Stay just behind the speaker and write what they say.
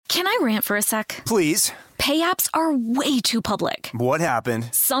Can I rant for a sec? Please. Pay apps are way too public. What happened?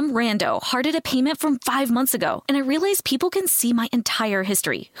 Some rando hearted a payment from 5 months ago, and I realized people can see my entire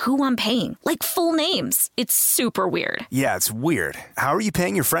history, who I'm paying, like full names. It's super weird. Yeah, it's weird. How are you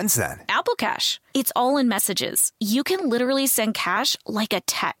paying your friends then? Apple Cash. It's all in messages. You can literally send cash like a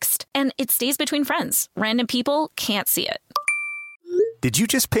text, and it stays between friends. Random people can't see it. Did you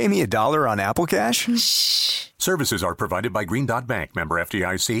just pay me $1 on Apple Cash? Shh. Services are provided by Green Dot Bank. Member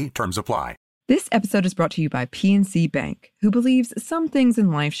FDIC. Terms apply. This episode is brought to you by PNC Bank, who believes some things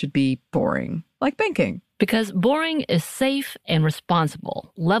in life should be boring, like banking. Because boring is safe and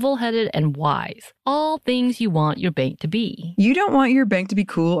responsible, level-headed and wise. All things you want your bank to be. You don't want your bank to be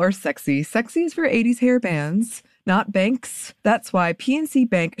cool or sexy. Sexy is for 80s hair bands, not banks. That's why PNC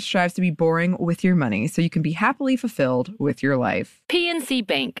Bank strives to be boring with your money so you can be happily fulfilled with your life. PNC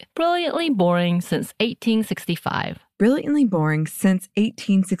Bank, brilliantly boring since 1865. Brilliantly Boring Since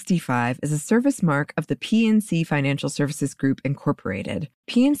 1865 is a service mark of the PNC Financial Services Group, Incorporated.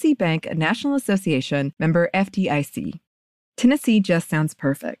 PNC Bank, a National Association, member FDIC. Tennessee just sounds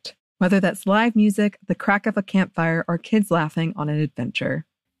perfect. Whether that's live music, the crack of a campfire, or kids laughing on an adventure.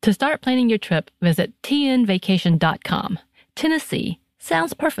 To start planning your trip, visit tnvacation.com. Tennessee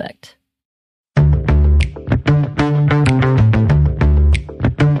sounds perfect.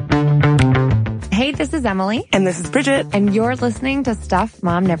 Hey, this is Emily. And this is Bridget. And you're listening to Stuff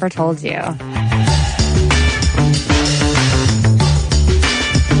Mom Never Told You.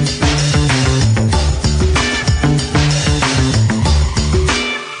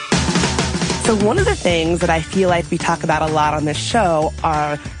 So one of the things that I feel like we talk about a lot on this show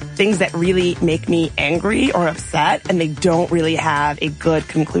are things that really make me angry or upset, and they don't really have a good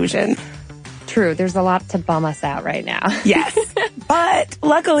conclusion. True. There's a lot to bum us out right now. Yes. But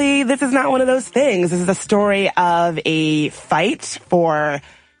luckily, this is not one of those things. This is a story of a fight for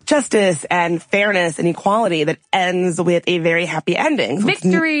justice and fairness and equality that ends with a very happy ending. So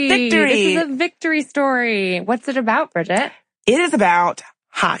Victory! Victory! This is a victory story. What's it about, Bridget? It is about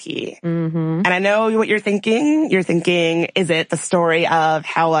hockey. Mm-hmm. And I know what you're thinking. You're thinking, is it the story of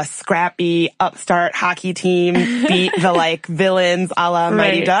how a scrappy upstart hockey team beat the villains a la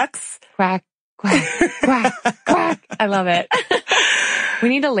Mighty Ducks? Quack, quack, quack, quack. I love it. We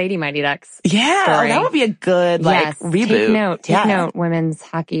need a Lady Mighty Ducks. Yeah, story. that would be a good reboot. Take note, women's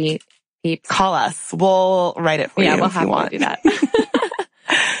hockey peeps. Call us. We'll write it for you we'll if you want. do that.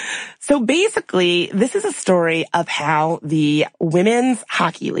 So basically, this is a story of how the Women's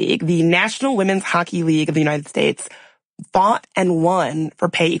Hockey League, the National Women's Hockey League of the United States, fought and won for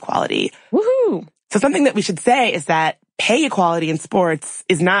pay equality. Woohoo! So something that we should say is that pay equality in sports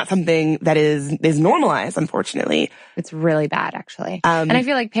is not something that is normalized, unfortunately. It's really bad, actually. And I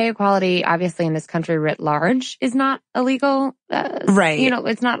feel like pay equality, obviously in this country writ large, is not illegal. Right.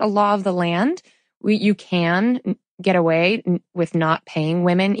 It's not a law of the land. You can get away with not paying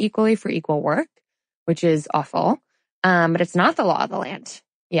women equally for equal work, which is awful. But it's not the law of the land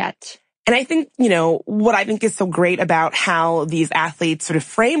yet. And I think, what I think is so great about how these athletes sort of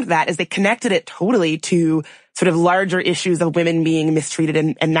framed that is they connected it totally to sort of larger issues of women being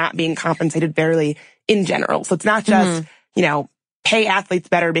mistreated and not being compensated fairly in general. So it's not just, pay athletes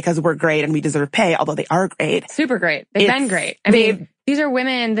better because we're great and we deserve pay, although they are great. Super great. They've been great. I mean, these are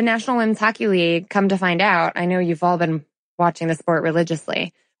women, the National Women's Hockey League, come to find out. I know you've all been watching the sport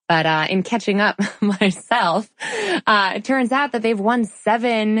religiously, but in catching up myself, it turns out that they've won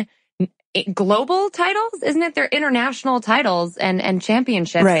 7 global titles, isn't it? They're international titles and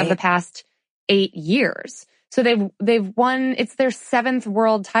championships of the past 8 years. So they've won, it's their 7th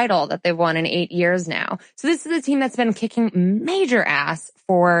world title that they've won in 8 years now. So this is a team that's been kicking major ass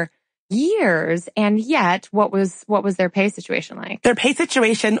for years. And yet, what was their pay situation like? Their pay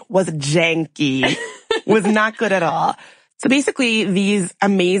situation was janky, was not good at all. So basically, these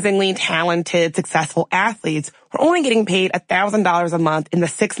amazingly talented, successful athletes were only getting paid $1,000 a month in the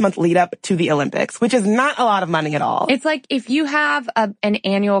 6-month lead up to the Olympics, which is not a lot of money at all. It's like if you have an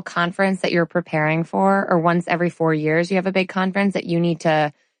annual conference that you're preparing for, or once every 4 years you have a big conference that you need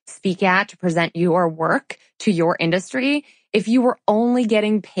to speak at to present your work to your industry. If you were only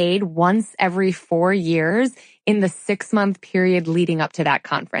getting paid once every 4 years in the 6-month period leading up to that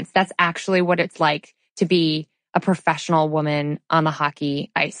conference, that's actually what it's like to be a professional woman on the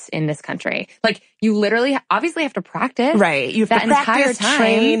hockey ice in this country. Like, you literally obviously have to practice. Right. You have that to practice, entire time.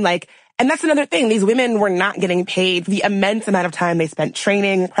 train, and that's another thing. These women were not getting paid the immense amount of time they spent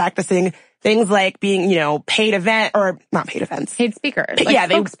training, practicing, things like being, paid event, or not paid events. Paid speakers.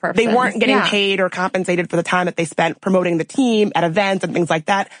 They weren't getting paid or compensated for the time that they spent promoting the team at events and things like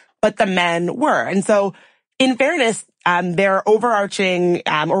that, but the men were. And so, in fairness, their overarching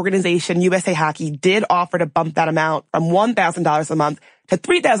organization, USA Hockey, did offer to bump that amount from $1,000 a month to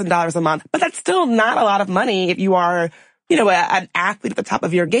 $3,000 a month. But that's still not a lot of money if you are, an athlete at the top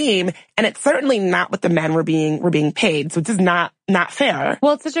of your game. And it's certainly not what the men were being paid. So it's just not fair.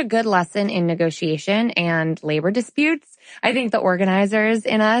 Well, it's such a good lesson in negotiation and labor disputes. I think the organizers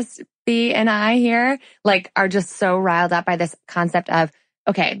in us, B and I here, are just so riled up by this concept of,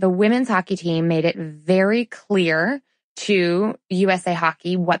 okay, the women's hockey team made it very clear to USA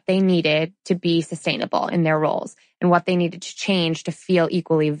Hockey what they needed to be sustainable in their roles and what they needed to change to feel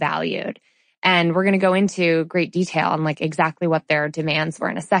equally valued. And we're going to go into great detail on exactly what their demands were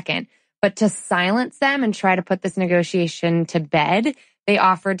in a second. But to silence them and try to put this negotiation to bed, they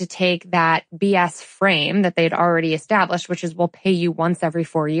offered to take that BS frame that they'd already established, which is we'll pay you once every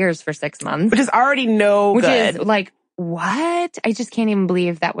 4 years for 6 months. Which is already good. Which is what? I just can't even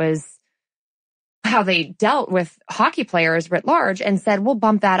believe that was how they dealt with hockey players writ large and said, we'll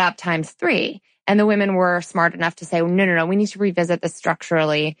bump that up times 3. And the women were smart enough to say, no, we need to revisit this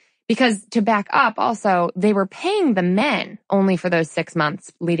structurally. Because to back up, also, they were paying the men only for those 6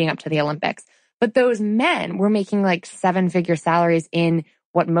 months leading up to the Olympics. But those men were making 7-figure salaries in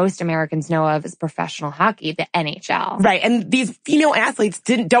what most Americans know of as professional hockey, the NHL. Right. And these female athletes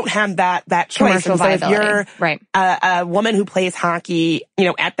don't have that choice. Commercial viability. If you're right. a woman who plays hockey,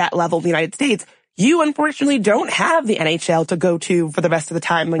 at that level in the United States, you unfortunately don't have the NHL to go to for the rest of the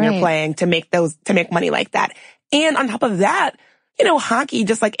time when you're playing to make money like that. And on top of that, hockey,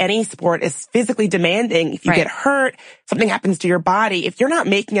 just like any sport, is physically demanding. If you get hurt, something happens to your body. If you're not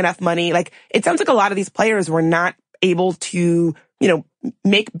making enough money, it sounds like a lot of these players were not able to,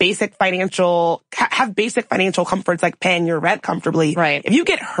 have basic financial comforts like paying your rent comfortably. Right. If you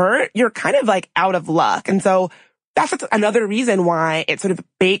get hurt, you're kind of out of luck. And so that's just another reason why it sort of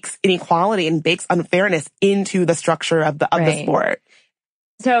bakes inequality and bakes unfairness into the structure of the sport.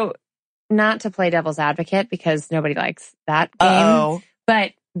 So, not to play devil's advocate because nobody likes that game,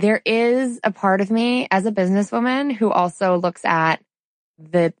 but there is a part of me as a businesswoman who also looks at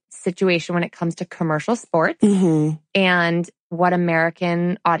the situation when it comes to commercial sports and what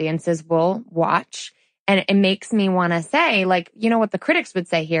American audiences will watch. And it makes me want to say, what the critics would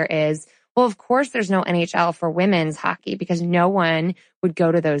say here is, well, of course there's no NHL for women's hockey because no one would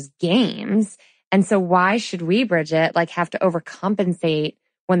go to those games. And so why should we, Bridget, have to overcompensate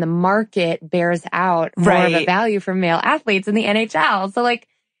when the market bears out more of a value for male athletes in the NHL? So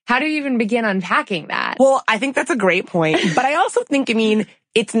how do you even begin unpacking that? Well, I think that's a great point. But I also think,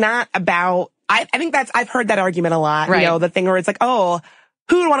 it's not about, I think I've heard that argument a lot. Right. The thing where it's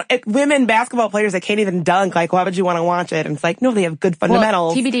who would want women basketball players that can't even dunk? Why would you want to watch it? And it's no, they have good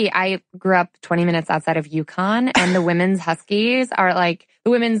fundamentals. Well, TBD, I grew up 20 minutes outside of Yukon, and the women's Huskies are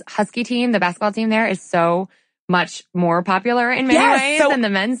the women's Husky team, the basketball team there is so much more popular in many ways than the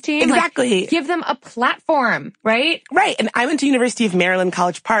men's team. Exactly. Give them a platform, right? Right. And I went to University of Maryland,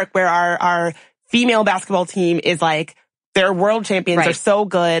 College Park, where our female basketball team is their world champions are so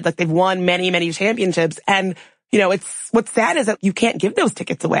good. They've won many, many championships. And, what's sad is that you can't give those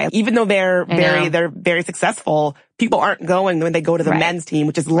tickets away. Even though they're very successful, people aren't going when they go to the men's team,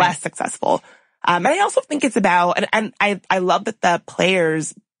 which is less successful. And I also think it's about, and I love that the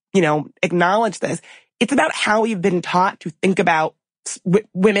players, acknowledge this. It's about how we've been taught to think about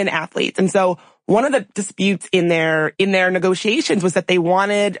women athletes. And so one of the disputes in their negotiations was that they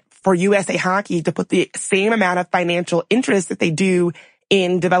wanted for USA Hockey to put the same amount of financial interest that they do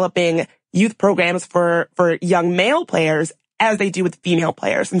in developing youth programs for young male players as they do with female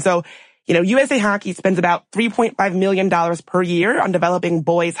players. And so, USA Hockey spends about $3.5 million per year on developing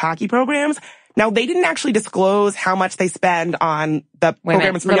boys hockey programs. Now, they didn't actually disclose how much they spend on the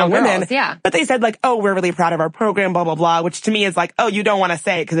programs for young women. But they said we're really proud of our program, blah, blah, blah, which to me is you don't want to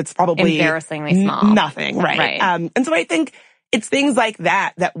say because it's probably embarrassingly small. Nothing, right? And so I think it's things like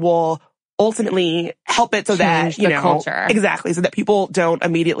that will ultimately help it so change that, the culture. Exactly. So that people don't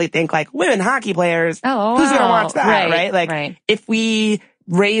immediately think women hockey players, who's going to watch that, right? If we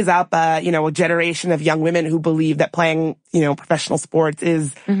raise up a generation of young women who believe that playing, professional sports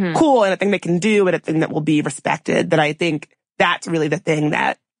is cool and a thing they can do and a thing that will be respected, then I think that's really the thing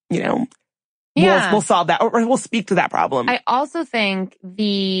that, we'll solve that or we'll speak to that problem. I also think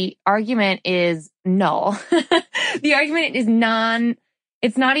the argument is null. The argument is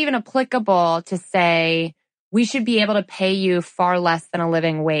it's not even applicable to say we should be able to pay you far less than a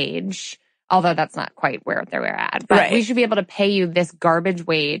living wage. Although that's not quite where they're at. But we should be able to pay you this garbage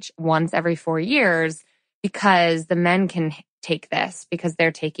wage once every 4 years because the men can take this because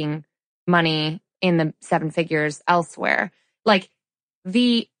they're taking money in the 7 figures elsewhere.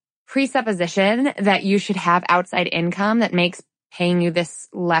 The presupposition that you should have outside income that makes paying you this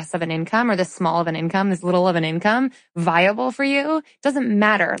less of an income or this small of an income, this little of an income viable for you doesn't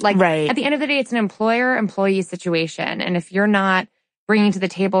matter. Like at the end of the day, it's an employer-employee situation. And if you're not bringing to the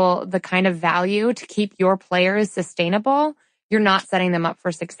table the kind of value to keep your players sustainable, you're not setting them up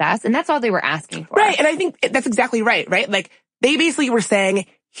for success. And that's all they were asking for. Right. And I think that's exactly right? Like they basically were saying,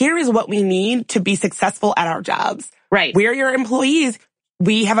 here is what we need to be successful at our jobs. Right. We're your employees.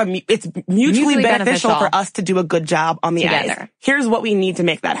 It's mutually beneficial for us to do a good job on the ice. Here's what we need to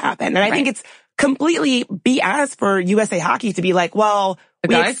make that happen. And I think it's completely BS for USA Hockey to be like, well, the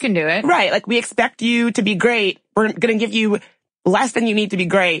guys can do it. Right. Like we expect you to be great. We're going to give you less than you need to be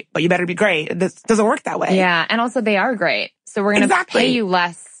great, but you better be great. This doesn't work that way. Yeah. And also they are great. So we're going to pay you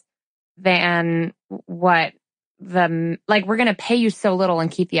less than what we're going to pay you so little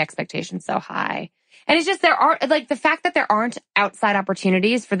and keep the expectations so high. And it's just the fact that there aren't outside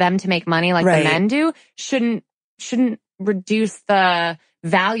opportunities for them to make money like the men do shouldn't reduce the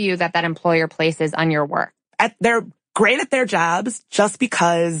value that employer places on your work. They're great at their jobs just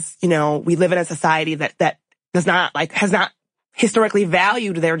because, we live in a society that has not historically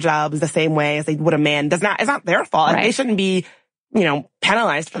valued their jobs the same way as they would a man. It's not their fault. Right. They shouldn't be,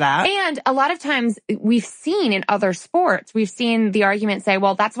 penalized for that. And a lot of times we've seen in other sports, we've seen the argument say,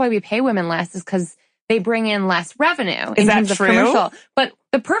 well, that's why we pay women less is because they bring in less revenue in terms of commercial. But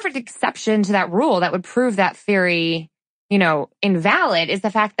the perfect exception to that rule that would prove that theory, invalid is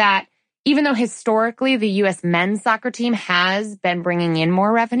the fact that even though historically the U.S. men's soccer team has been bringing in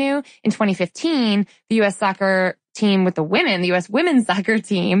more revenue, in 2015, the U.S. soccer team with the U.S. women's soccer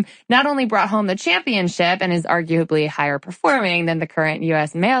team not only brought home the championship and is arguably higher performing than the current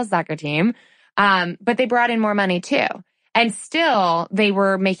U.S. male soccer team, but they brought in more money too. And still, they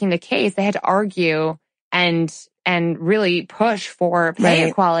were making the case, they had to argue and really push for pay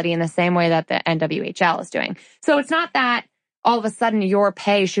equality in the same way that the NWHL is doing. So it's not that all of a sudden your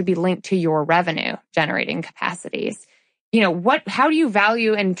pay should be linked to your revenue generating capacities. How do you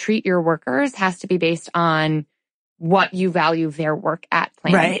value and treat your workers has to be based on what you value their work at,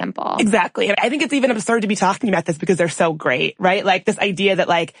 plain and simple. Exactly. I think it's even absurd to be talking about this because they're so great, right? Like this idea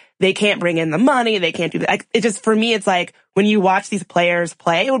that they can't bring in the money, they can't do that. It just, for me, it's like when you watch these players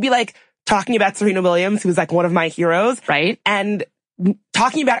play, it would be like talking about Serena Williams, who's like one of my heroes. Right. And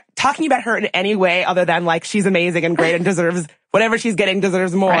talking about her in any way other than she's amazing and great and deserves whatever she's getting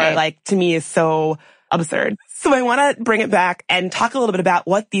deserves more, to me is so absurd. So I want to bring it back and talk a little bit about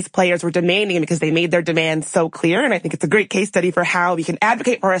what these players were demanding because they made their demands so clear. And I think it's a great case study for how we can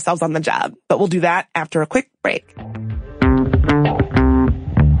advocate for ourselves on the job. But we'll do that after a quick break.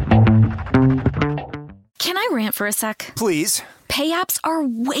 Can I rant for a sec? Please. Pay apps are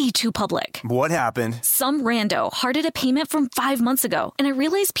way too public. What happened? Some rando hearted a payment from 5 months ago, and I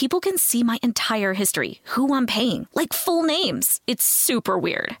realized people can see my entire history, who I'm paying, like full names. It's super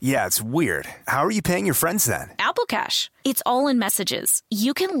weird. Yeah, it's weird. How are you paying your friends then? Apple Cash. It's all in messages.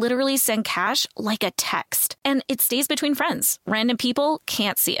 You can literally send cash like a text, and it stays between friends. Random people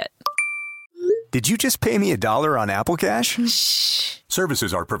can't see it. Did you just pay me $1 on Apple Cash? Shh.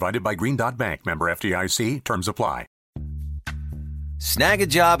 Services are provided by Green Dot Bank, member FDIC. Terms apply. Snag a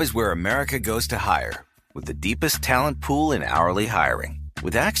Job is where America goes to hire, with the deepest talent pool in hourly hiring.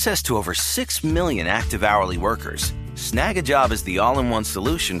 With access to over 6 million active hourly workers, Snag a Job is the all-in-one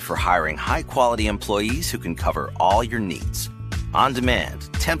solution for hiring high-quality employees who can cover all your needs. On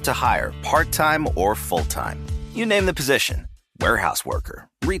demand, temp to hire, part-time or full-time. You name the position. Warehouse worker,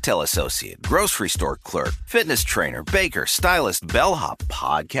 retail associate, grocery store clerk, fitness trainer, baker, stylist, bellhop,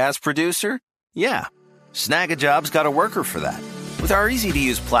 podcast producer. Yeah, Snag a Job's got a worker for that. With our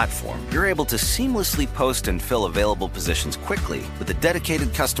easy-to-use platform, you're able to seamlessly post and fill available positions quickly with a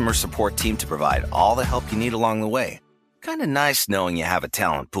dedicated customer support team to provide all the help you need along the way. Kind of nice knowing you have a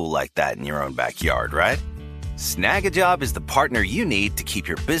talent pool like that in your own backyard, right? Snag a Job is the partner you need to keep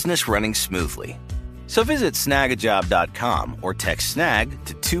your business running smoothly. So visit snagajob.com or text snag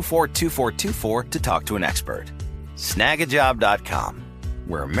to 242424 to talk to an expert. Snagajob.com,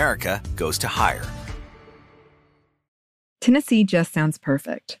 where America goes to hire. Tennessee just sounds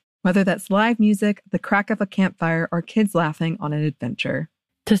perfect, whether that's live music, the crack of a campfire, or kids laughing on an adventure.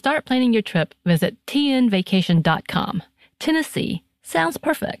 To start planning your trip, visit tnvacation.com. Tennessee sounds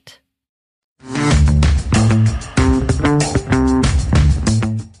perfect.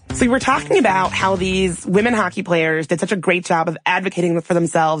 So we were talking about how these women hockey players did such a great job of advocating for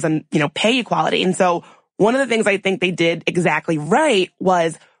themselves and, pay equality. And so one of the things I think they did exactly right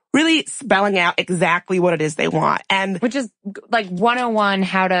was really spelling out exactly what it is they want. And which is like 101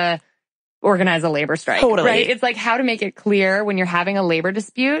 how to organize a labor strike. Totally. Right? It's like how to make it clear when you're having a labor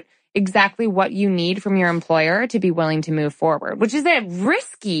dispute. exactly what you need from your employer to be willing to move forward, which is a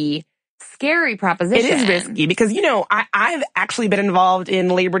risky, scary proposition. It is risky because, I've actually been involved in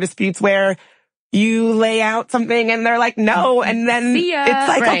labor disputes where you lay out something and they're like, no. And then it's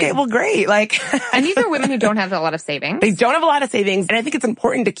like, okay, well, great. Like, and these are women who don't have a lot of savings. They don't have a lot of savings. And I think it's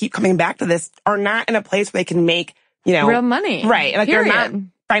important to keep coming back to this, are not in a place where they can make, real money. Right. Like period. they're not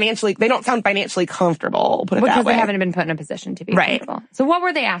they don't sound financially comfortable, put it that way. Because they haven't been put in a position to be comfortable. So what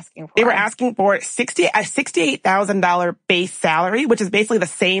were they asking for? They were asking for a $68,000 base salary, which is basically the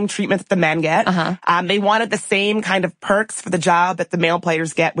same treatment that the men get. They wanted the same kind of perks for the job that the male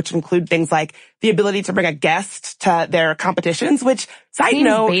players get, which include things like the ability to bring a guest to their competitions, which, side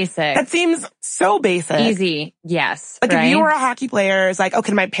note, basic. That seems so basic. Easy, yes. Like if you were a hockey player, it's like, oh,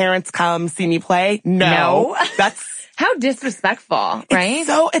 can my parents come see me play? No. That's... How disrespectful, right?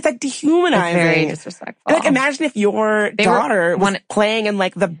 It's like dehumanizing. It's very disrespectful. Like imagine if your daughter was playing in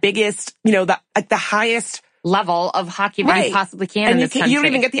like the biggest, the highest level of hockey that you possibly can in this country. You don't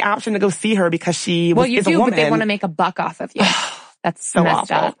even get the option to go see her because she is a woman. But they want to make a buck off of you. That's so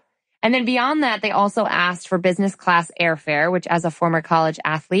messed awful. up. And then beyond that, they also asked for business class airfare, which as a former college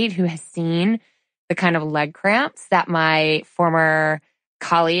athlete who has seen the kind of leg cramps that my former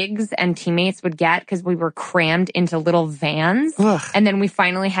colleagues and teammates would get because we were crammed into little vans. Ugh. And then we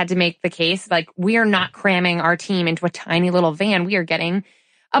finally had to make the case, like, we are not cramming our team into a tiny little van. We are getting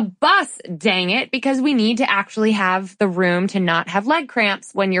a bus, dang it, because we need to actually have the room to not have leg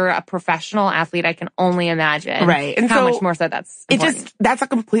cramps when you're a professional athlete. I can only imagine. Right. And how much more so that's important. That's a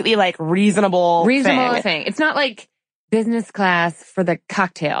completely like reasonable thing. It's not like business class for the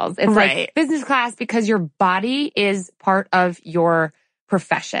cocktails. It's like business class because your body is part of your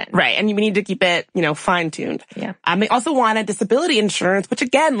profession. Right. And you need to keep it, fine-tuned. Yeah. They also wanted disability insurance, which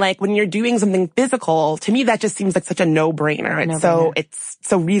again, like when you're doing something physical, to me, that just seems like such a no-brainer. It's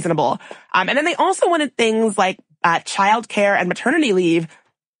so reasonable. And then they also wanted things like childcare and maternity leave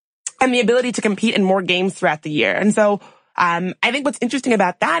and the ability to compete in more games throughout the year. And so I think what's interesting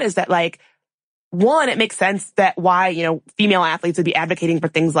about that is that like, one, it makes sense that why, female athletes would be advocating for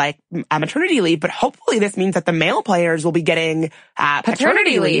things like maternity leave, but hopefully this means that the male players will be getting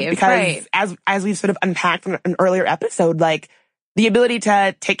paternity leave because as we've sort of unpacked in an earlier episode, like the ability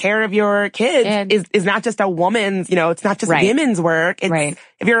to take care of your kids is not just a woman's, it's not just women's work. It's,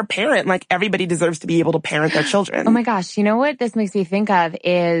 if you're a parent, like everybody deserves to be able to parent their children. Oh my gosh. You know what this makes me think of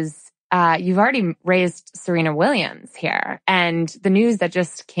is you've already raised Serena Williams here, and the news that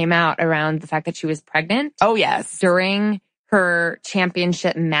just came out around the fact that she was pregnant. Oh, yes. During her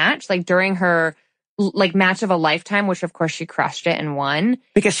championship match, like during her match of a lifetime, which of course she crushed it and won.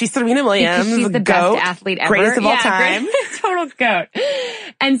 Because she's Serena Williams. Because she's the best athlete ever. Greatest of all time. Total goat.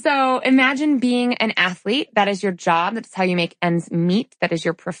 And so imagine being an athlete. That is your job. That's how you make ends meet. That is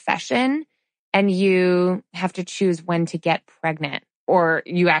your profession. And you have to choose when to get pregnant. Or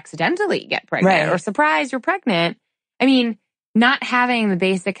you accidentally get pregnant, or surprise, you're pregnant. I mean, not having the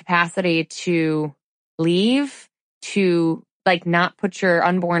basic capacity to leave, to like not put your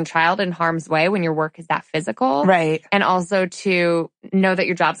unborn child in harm's way when your work is that physical. Right. And also to know that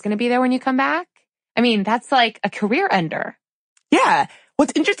your job's going to be there when you come back. I mean, that's like a career ender. Yeah.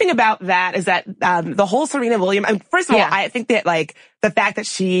 What's interesting about that is that the whole Serena Williams, first of all, I think that like the fact that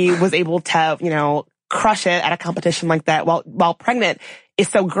she was able to, crush it at a competition like that while pregnant is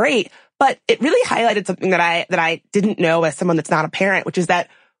so great. But it really highlighted something that I didn't know as someone that's not a parent, which is that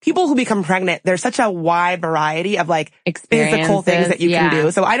people who become pregnant, there's such a wide variety of like physical things that you can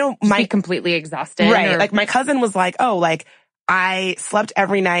do. So I don't be completely exhausted. Right. Like my cousin was like, oh, like I slept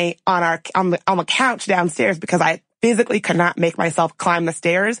every night on the couch downstairs because I physically could not make myself climb the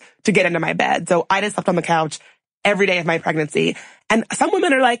stairs to get into my bed. So I just slept on the couch every day of my pregnancy. And some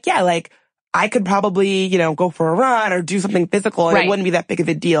women are like, yeah, like I could probably, go for a run or do something physical and it wouldn't be that big of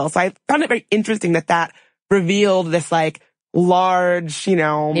a deal. So I found it very interesting that revealed this like large,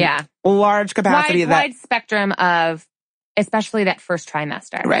 large capacity wide spectrum of, especially that first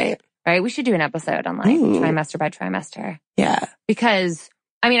trimester. Right. Right. We should do an episode on like trimester by trimester. Yeah. Because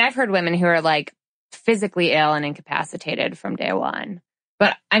I've heard women who are like physically ill and incapacitated from day one,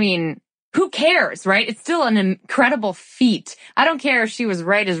 but who cares, right? It's still an incredible feat. I don't care if she was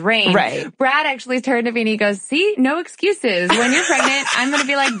right as rain. Right. Brad actually turned to me and he goes, see, no excuses. When you're pregnant, I'm going to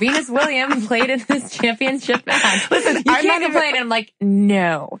be like Venus Williams played in this championship match. Listen, you can't complain. And I'm like,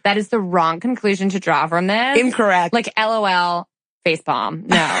 no, that is the wrong conclusion to draw from this. Incorrect. Like LOL, facepalm.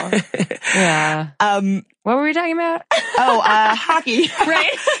 No. Yeah. What were we talking about? Hockey.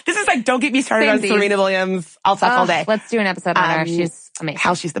 Right? This is like, don't get me started on Serena Williams. I'll talk all day. Let's do an episode on her. She's amazing.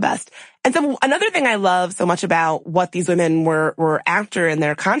 How she's the best. And so another thing I love so much about what these women were after in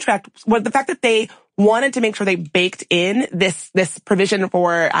their contract was the fact that they wanted to make sure they baked in this provision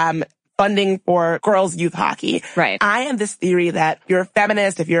for funding for girls' youth hockey. Right. I have this theory that if you're a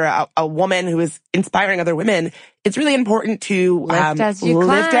feminist, if you're a woman who is inspiring other women, it's really important to lift as you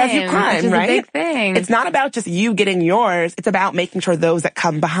climb, which is right? a big thing. It's not about just you getting yours. It's about making sure those that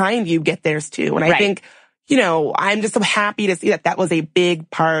come behind you get theirs too. And I think, I'm just so happy to see that that was a big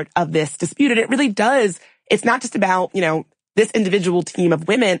part of this dispute. And it really does. It's not just about, this individual team of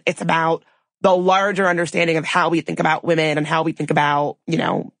women. It's about the larger understanding of how we think about women and how we think about,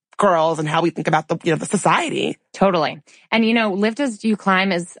 girls and how we think about the society. Totally. And, lift as you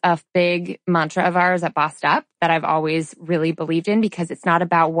climb is a big mantra of ours at Bossed Up that I've always really believed in, because it's not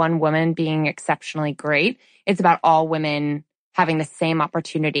about one woman being exceptionally great. It's about all women having the same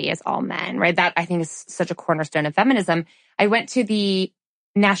opportunity as all men, right? That I think is such a cornerstone of feminism. I went to the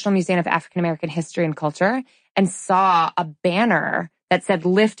National Museum of African American History and Culture and saw a banner that said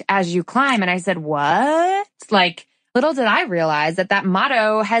lift as you climb. And I said, what? Little did I realize that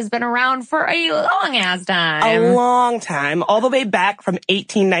motto has been around for a long ass time. A long time. All the way back from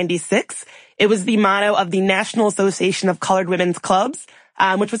 1896. It was the motto of the National Association of Colored Women's Clubs,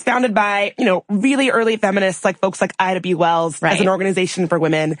 which was founded by, really early feminists like folks like Ida B. Wells as an organization for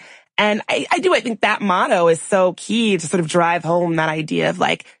women. And I think that motto is so key to sort of drive home that idea of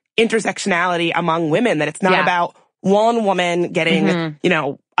intersectionality among women, that it's not about one woman getting,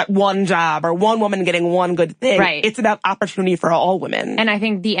 one job or one woman getting one good thing. Right. It's about opportunity for all women. And I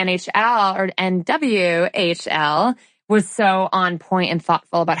think the NHL or NWHL was so on point and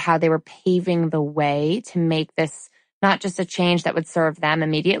thoughtful about how they were paving the way to make this not just a change that would serve them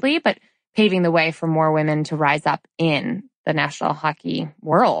immediately, but paving the way for more women to rise up in the national hockey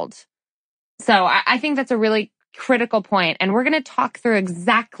world. So I think that's a really critical point. And we're going to talk through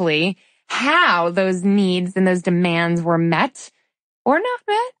exactly how those needs and those demands were met or not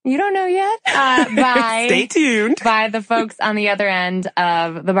met. You don't know yet. Stay tuned. By the folks on the other end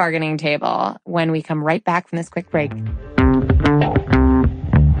of the bargaining table when we come right back from this quick break.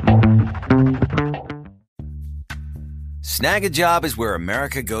 Snag a Job is where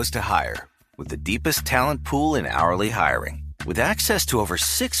America goes to hire, with the deepest talent pool in hourly hiring. With access to over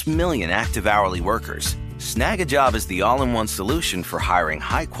 6 million active hourly workers, Snag a Job is the all-in-one solution for hiring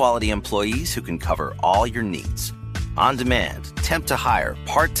high-quality employees who can cover all your needs. On demand, temp to hire,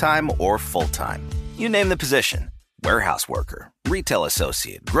 part-time or full-time. You name the position. Warehouse worker, retail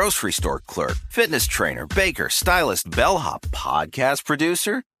associate, grocery store clerk, fitness trainer, baker, stylist, bellhop, podcast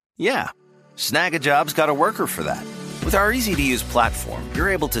producer. Yeah, Snag a Job's got a worker for that. With our easy-to-use platform, you're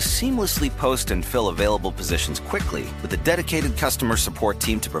able to seamlessly post and fill available positions quickly with a dedicated customer support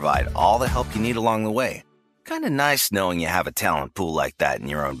team to provide all the help you need along the way. Kind of nice knowing you have a talent pool like that in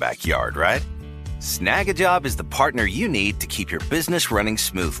your own backyard, right? Snag a Job is the partner you need to keep your business running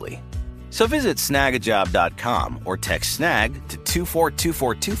smoothly. So visit snagajob.com or text snag to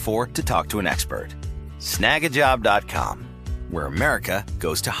 242424 to talk to an expert. Snagajob.com, where America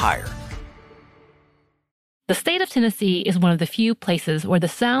goes to hire. The state of Tennessee is one of the few places where the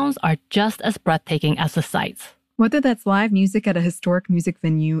sounds are just as breathtaking as the sights. Whether that's live music at a historic music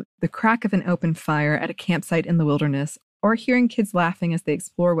venue, the crack of an open fire at a campsite in the wilderness, or hearing kids laughing as they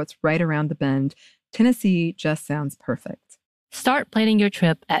explore what's right around the bend, Tennessee just sounds perfect. Start planning your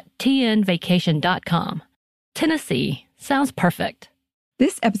trip at tnvacation.com. Tennessee sounds perfect.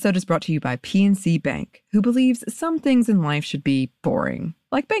 This episode is brought to you by PNC Bank, who believes some things in life should be boring,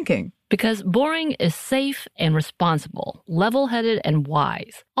 like banking. Because boring is safe and responsible, level-headed and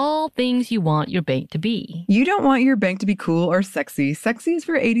wise. All things you want your bank to be. You don't want your bank to be cool or sexy. Sexy is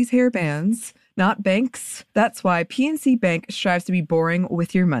for 80s hair bands, not banks. That's why PNC Bank strives to be boring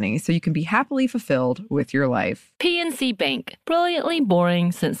with your money so you can be happily fulfilled with your life. PNC Bank, brilliantly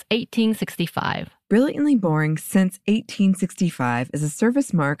boring since 1865. Brilliantly Boring Since 1865 is a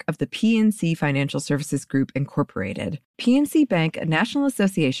service mark of the PNC Financial Services Group, Incorporated. PNC Bank, a National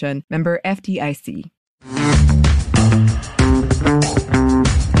Association, member FDIC.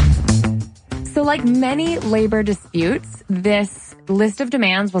 So like many labor disputes, this list of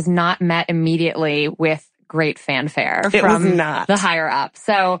demands was not met immediately with great fanfare from the higher up.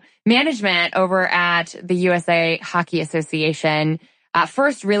 So management over at the USA Hockey Association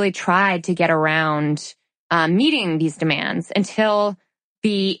first really tried to get around meeting these demands until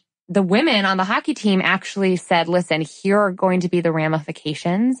the women on the hockey team actually said, listen, here are going to be the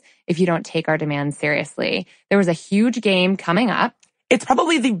ramifications if you don't take our demands seriously. There was a huge game coming up. It's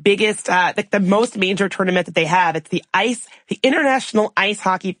probably the biggest, the most major tournament that they have. It's the International Ice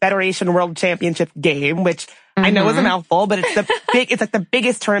Hockey Federation World Championship game, which I know is a mouthful, but it's like the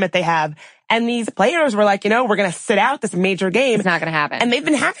biggest tournament they have. And these players were like, we're going to sit out this major game. It's not going to happen. And they've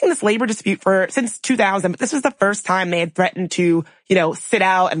been having this labor dispute since 2000, but this was the first time they had threatened to, sit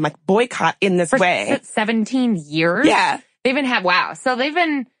out and like boycott in this way. 17 years? Yeah. So they've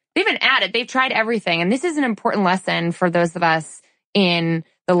been at it. They've tried everything. And this is an important lesson for those of us in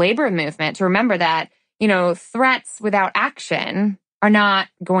the labor movement to remember that, threats without action are not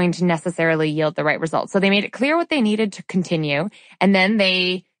going to necessarily yield the right results. So they made it clear what they needed to continue. And then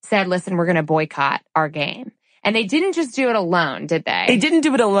they said, listen, we're going to boycott our game. And they didn't just do it alone, did they? They didn't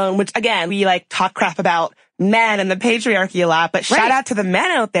do it alone, which again, we talk crap about men and the patriarchy a lot, but shout out to the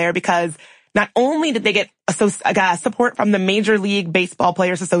men out there, because not only did they get support from the Major League Baseball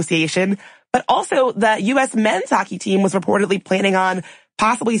Players Association, but also the U.S. men's hockey team was reportedly planning on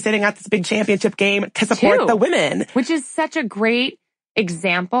possibly sitting out this big championship game to support the women. Which is such a great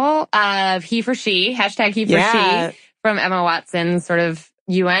example of he for she, hashtag he for she, from Emma Watson's sort of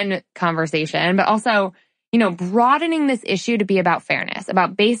UN conversation, but also, broadening this issue to be about fairness,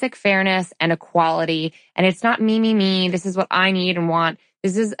 about basic fairness and equality. And it's not me. This is what I need and want.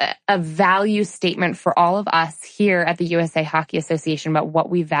 This is a value statement for all of us here at the USA Hockey Association about what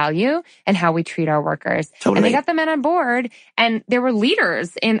we value and how we treat our workers. Totally. And they got the men on board, and there were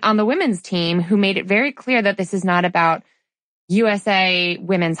leaders on the women's team who made it very clear that this is not about USA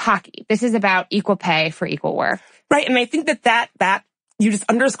women's hockey. This is about equal pay for equal work. Right. And I think that you just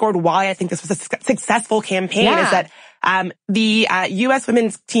underscored why I think this was a successful campaign is that the U.S.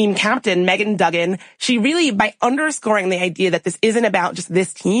 women's team captain, Megan Duggan, she really, by underscoring the idea that this isn't about just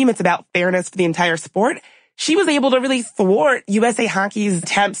this team, it's about fairness for the entire sport, she was able to really thwart USA Hockey's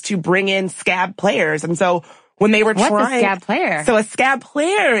attempts to bring in scab players. And so when they were trying... What's a scab player? So a scab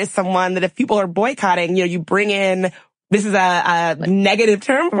player is someone that if people are boycotting, you bring in... This is a negative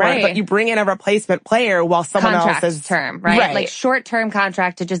term for it, but you bring in a replacement player while someone else is... term, right? Like short-term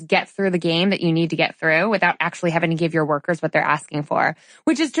contract to just get through the game that you need to get through without actually having to give your workers what they're asking for,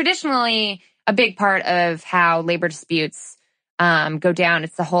 which is traditionally a big part of how labor disputes go down.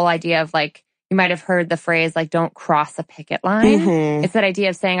 It's the whole idea of you might have heard the phrase don't cross a picket line. Mm-hmm. It's that idea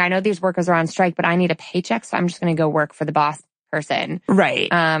of saying, I know these workers are on strike, but I need a paycheck, so I'm just going to go work for the boss person. Right.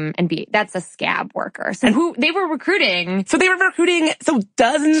 That's a scab worker. So they were recruiting. So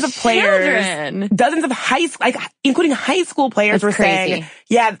dozens of players, dozens of including high school players were saying,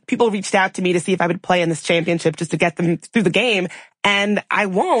 people reached out to me to see if I would play in this championship just to get them through the game. And I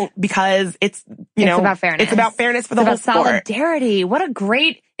won't, because it's about fairness. It's about fairness for the whole sport. Solidarity. What a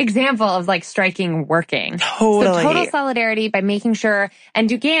great example of striking working. Totally. So total solidarity by making sure, and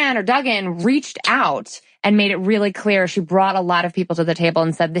Duggan reached out and made it really clear. She brought a lot of people to the table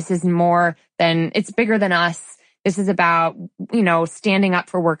and said, this is it's bigger than us. This is about, standing up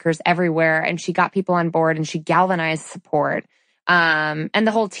for workers everywhere. And she got people on board and she galvanized support. And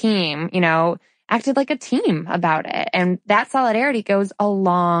the whole team, acted like a team about it. And that solidarity goes a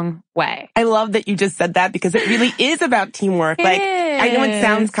long way. I love that you just said that, because it really is about teamwork. I know it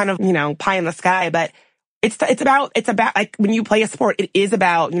sounds kind of, pie in the sky, but it's about when you play a sport, it is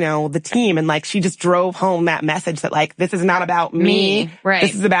about, the team. And she just drove home that message that this is not about me. Right.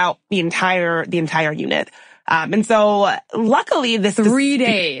 This is about the entire unit. And so luckily 3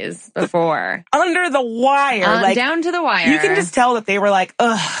 days before. Under the wire. Down to the wire. You can just tell that they were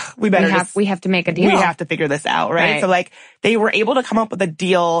ugh, we have to make a deal. We have to figure this out, right? So they were able to come up with a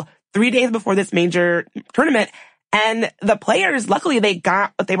deal 3 days before this major tournament. And the players, luckily, they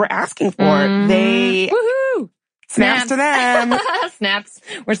got what they were asking for. They... Woohoo! Snaps to them. Snaps.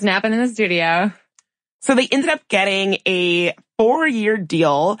 We're snapping in the studio. So they ended up getting a 4-year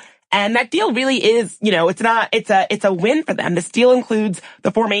deal. And that deal really is, it's a win for them. This deal includes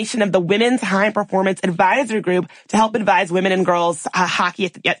the formation of the Women's High Performance Advisory Group to help advise women and girls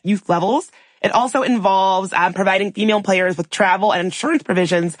hockey at youth levels. It also involves providing female players with travel and insurance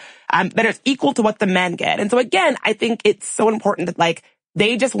provisions that are equal to what the men get. And so again, I think it's so important that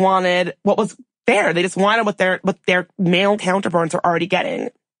they just wanted what was fair. They just wanted what their male counterparts are already getting.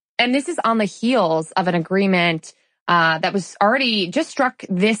 And this is on the heels of an agreement that was already just struck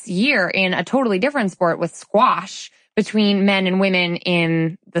this year in a totally different sport with squash between men and women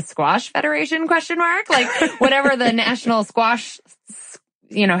in the Squash Federation, ? Whatever the national squash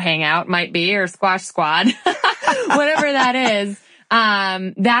hangout might be, or squash squad, whatever that is.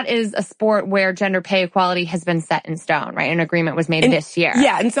 That is a sport where gender pay equality has been set in stone, right? An agreement was made this year.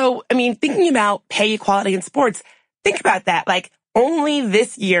 Yeah. And so, thinking about pay equality in sports, think about that. only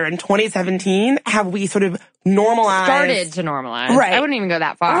this year in 2017 have we sort of normalized. Started to normalize. Right. I wouldn't even go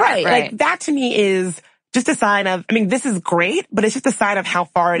that far. Right. Like that to me is just a sign of, I mean, this is great, but it's just a sign of how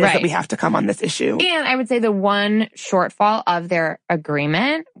far it is that we have to come on this issue. And I would say the one shortfall of their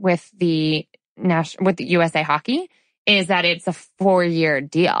agreement with the USA Hockey is that it's a 4-year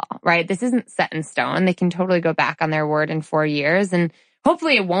deal, right? This isn't set in stone. They can totally go back on their word in 4 years, and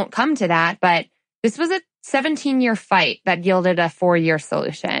hopefully it won't come to that, but this was a 17-year fight that yielded a 4-year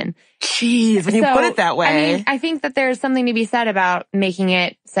solution. Jeez, when you put it that way. I mean, I think that there's something to be said about making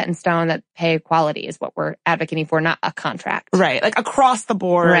it set in stone that pay equality is what we're advocating for, not a contract. Right. Like across the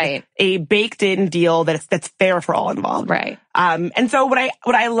board, right. A baked in deal that's fair for all involved. Right. And so what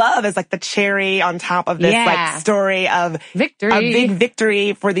I love is like the cherry on top of this like story of victory, a big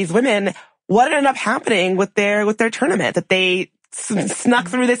victory for these women. What ended up happening with their tournament that they snuck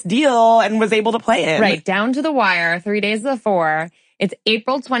through this deal and was able to play in. Right. Down to the wire, 3 days before. It's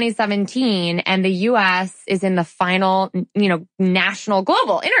April 2017, and the U.S. is in the final,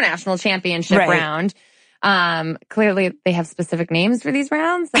 international championship round. Clearly they have specific names for these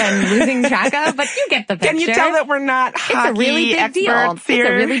rounds that I'm losing track of, but you get the picture. Can you tell that we're not hockey It's a really big deal. Here? It's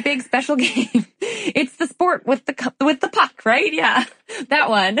a really big special game. It's the sport with the puck, right? Yeah. That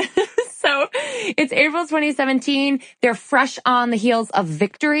one. So it's April 2017. They're fresh on the heels of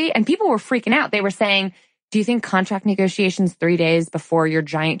victory, and people were freaking out. They were saying, do you think contract negotiations 3 days before your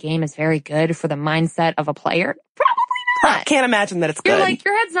giant game is very good for the mindset of a player? Probably not. I can't imagine that it's good. You're like,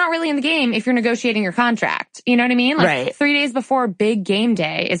 your head's not really in the game if you're negotiating your contract. You know what I mean? Like right. 3 days before big game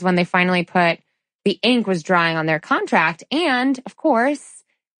day is when they finally put the ink was drying on their contract. And of course,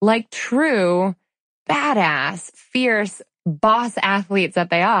 like true badass, fierce boss athletes that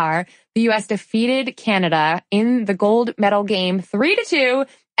they are, the U.S. defeated Canada in the gold medal game 3-2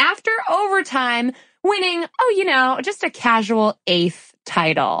 after overtime, winning, just a casual 8th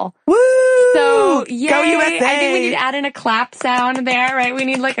title. Woo! So, yay. Go USA! I think we need to add in a clap sound there, right? We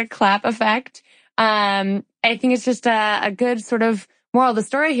need like a clap effect. I think it's just a good sort of moral of the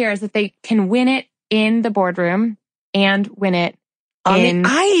story here is that they can win it in the boardroom and win it on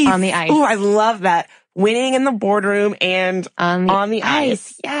the ice. Oh, I love that. Winning in the boardroom and on the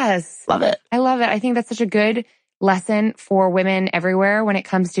ice. Yes. Love it. I love it. I think that's such a good lesson for women everywhere when it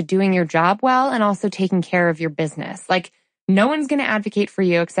comes to doing your job well and also taking care of your business. Like, no one's going to advocate for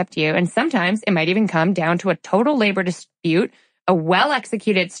you except you. And sometimes it might even come down to a total labor dispute, a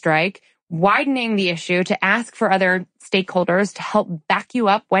well-executed strike, widening the issue to ask for other stakeholders to help back you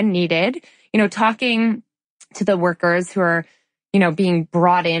up when needed. Talking to the workers who are, being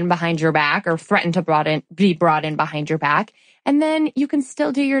brought in behind your back or threatened to be brought in behind your back. And then you can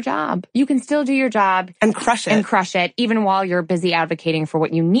still do your job. You can still do your job. And crush it. Even while you're busy advocating for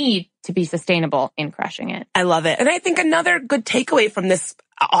what you need to be sustainable in crushing it. I love it. And I think another good takeaway from this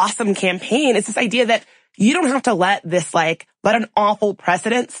awesome campaign is this idea that you don't have to let an awful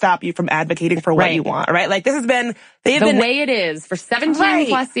precedent stop you from advocating for what you want, right? Like this has been, the way it is for 17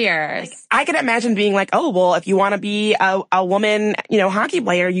 plus years. Like, I can imagine being like, oh, well, if you want to be a woman, hockey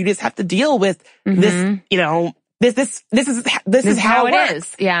player, you just have to deal with this, this is how it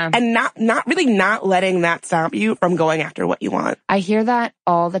is. Yeah. And not letting that stop you from going after what you want. I hear that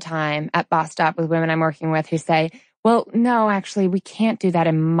all the time at Boss Stop with women I'm working with who say, well, no, actually, we can't do that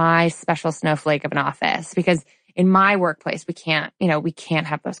in my special snowflake of an office because in my workplace, we can't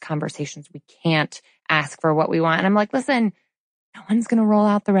have those conversations. We can't ask for what we want. And I'm like, listen, no one's going to roll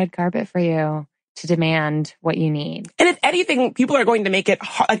out the red carpet for you to demand what you need. And if anything, people are going to make it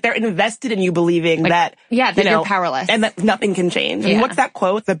hard, like they're invested in you believing that you're powerless and that nothing can change. Yeah. And what's that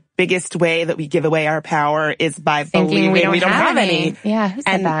quote? The biggest way that we give away our power is by believing we don't have any. Yeah, who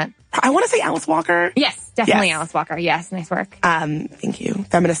said that? I want to say Alice Walker. Yes, definitely yes. Alice Walker. Yes, nice work. Thank you.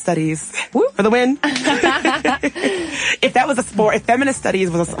 Feminist studies for the win. If that was a sport, if feminist studies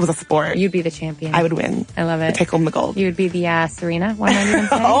was a sport, you'd be the champion. I would win. I love it. I'd take home the gold. You would be the Serena. Why not even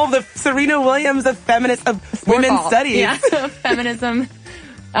say? Oh, the Serena Williams of women's studies. Yeah, feminism.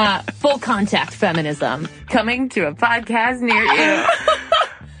 Full contact feminism coming to a podcast near you.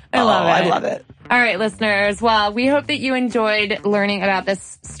 I love it. I love it. All right, listeners. Well, we hope that you enjoyed learning about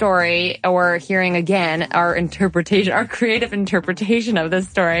this story or hearing again our creative interpretation of this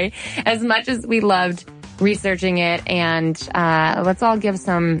story as much as we loved researching it. And let's all give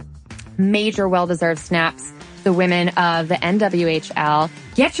some major well-deserved snaps to the women of the NWHL.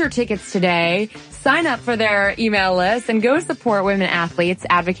 Get your tickets today. Sign up for their email list and go support women athletes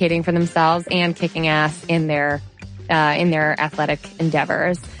advocating for themselves and kicking ass in their athletic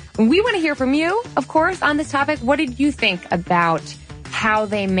endeavors. We want to hear from you, of course, on this topic. What did you think about how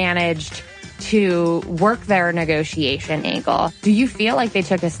they managed to work their negotiation angle. Do you feel like they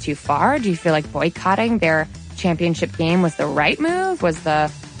took us too far? Do you feel like boycotting their championship game was the right move? Was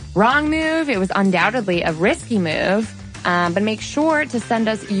the wrong move? It was undoubtedly a risky move. But make sure to send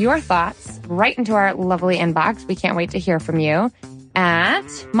us your thoughts right into our lovely inbox. We can't wait to hear from you at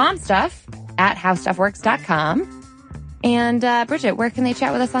momstuff@howstuffworks.com. And Bridget, where can they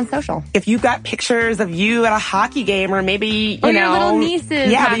chat with us on social? If you've got pictures of you at a hockey game, or maybe you know, your little nieces,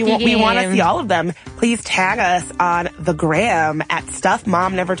 we want to see all of them. Please tag us on the gram at Stuff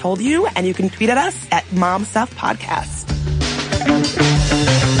Mom Never Told You, and you can tweet at us at Mom Stuff Podcast.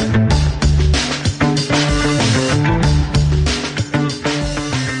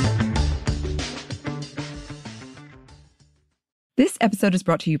 This episode is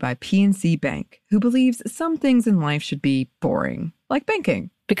brought to you by PNC Bank, who believes some things in life should be boring, like banking.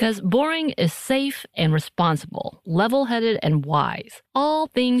 Because boring is safe and responsible, level-headed and wise. All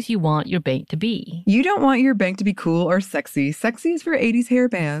things you want your bank to be. You don't want your bank to be cool or sexy. Sexy is for 80s hair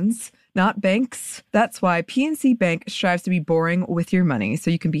bands, not banks. That's why PNC Bank strives to be boring with your money,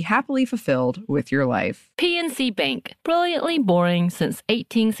 so you can be happily fulfilled with your life. PNC Bank, brilliantly boring since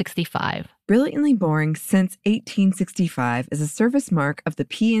 1865. Brilliantly Boring Since 1865 is a service mark of the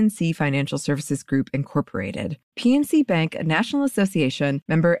PNC Financial Services Group, Incorporated. PNC Bank, a National Association,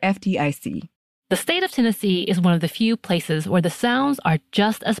 member FDIC. The state of Tennessee is one of the few places where the sounds are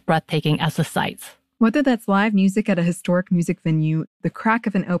just as breathtaking as the sights. Whether that's live music at a historic music venue, the crack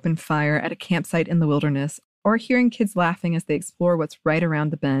of an open fire at a campsite in the wilderness, or hearing kids laughing as they explore what's right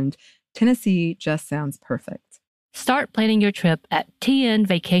around the bend, Tennessee just sounds perfect. Start planning your trip at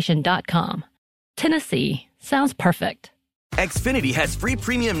tnvacation.com. Tennessee sounds perfect. Xfinity has free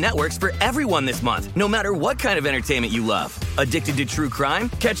premium networks for everyone this month, no matter what kind of entertainment you love. Addicted to true crime?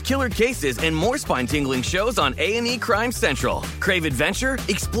 Catch killer cases and more spine-tingling shows on A&E Crime Central. Crave adventure?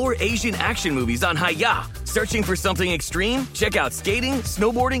 Explore Asian action movies on Hi-Ya. Searching for something extreme? Check out skating,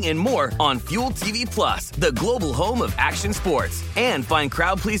 snowboarding, and more on Fuel TV Plus, the global home of action sports. And find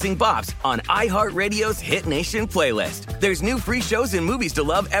crowd-pleasing bops on iHeartRadio's Hit Nation playlist. There's new free shows and movies to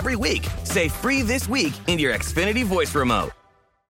love every week. Say free this week in your Xfinity voice remote.